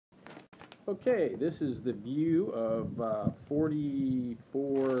Okay, this is the view of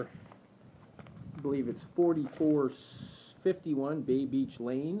 44, I believe it's 4451 Bay Beach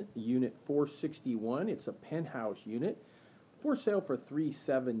Lane, Unit 461. It's a penthouse unit for sale for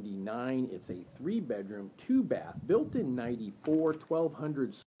 $379. It's a 3-bedroom, 2-bath, built in '94,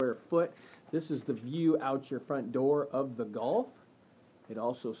 1,200 square foot. This is the view out your front door of the Gulf. It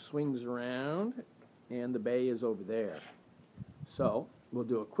also swings around, and the bay is over there. So we'll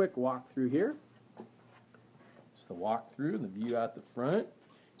do a quick walk through here. It's the walk through and the view out the front.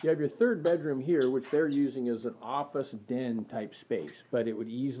 You have your 3rd bedroom here, which they're using as an office den type space, but it would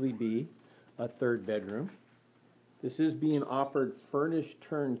easily be a 3rd bedroom. This is being offered furnished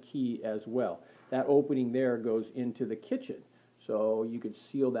turnkey as well. That opening there goes into the kitchen, so you could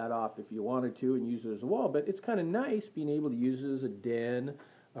seal that off if you wanted to and use it as a wall, but it's kind of nice being able to use it as a den,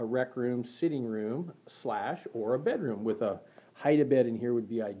 a rec room, sitting room, / or a bedroom. With a height of bed in here would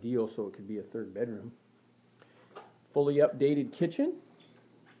be ideal, so it could be a 3rd bedroom. Fully updated kitchen.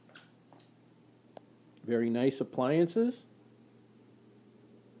 Very nice appliances.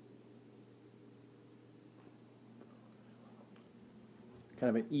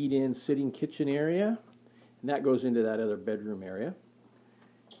 Kind of an eat-in sitting kitchen area, and that goes into that other bedroom area.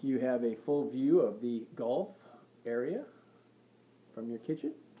 You have a full view of the Gulf area from your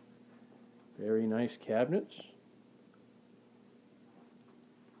kitchen. Very nice cabinets.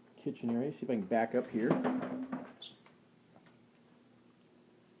 Kitchen area. See if I can back up here.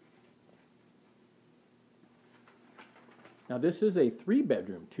 Now this is a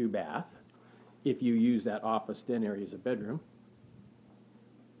 3-bedroom, 2-bath, if you use that office den area as a bedroom.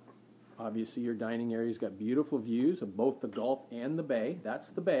 Obviously your dining area's got beautiful views of both the Gulf and the bay. That's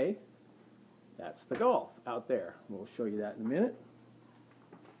the bay. That's the Gulf out there. We'll show you that in a minute.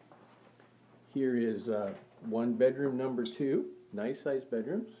 Here is 1 bedroom number 2. Nice sized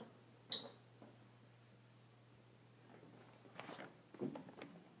bedrooms.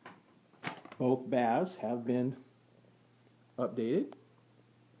 Both baths have been updated.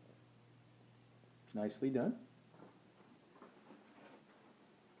 Nicely done.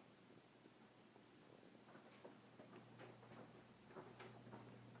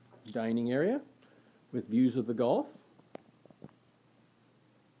 Dining area with views of the Gulf.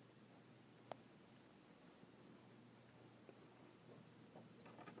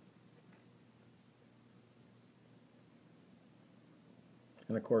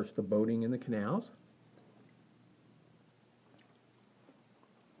 And of course the boating in the canals.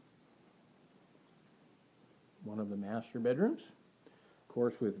 One of the master bedrooms, of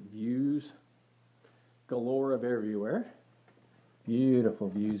course, with views galore of everywhere. Beautiful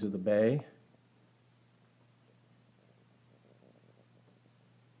views of the bay.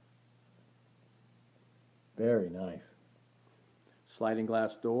 Very nice. Sliding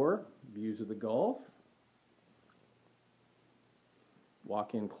glass door, views of the Gulf.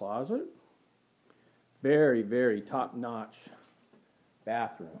 Walk-in closet. Very, very top-notch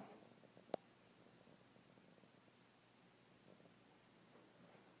bathroom.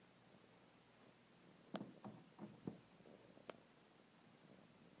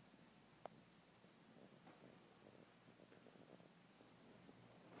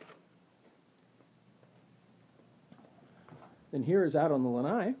 Then here is out on the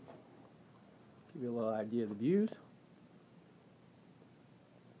lanai. Give you a little idea of the views.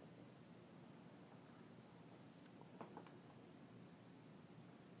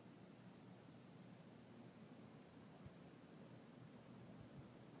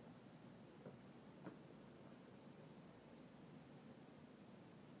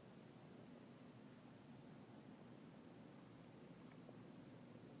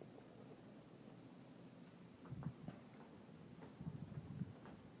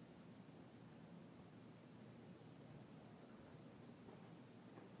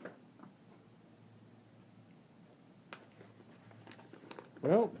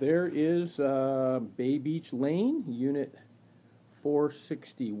 Well, there is Bay Beach Lane, Unit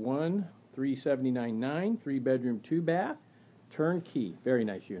 461, $379.9, 3-bedroom, 2-bath, turnkey. Very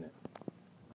nice unit.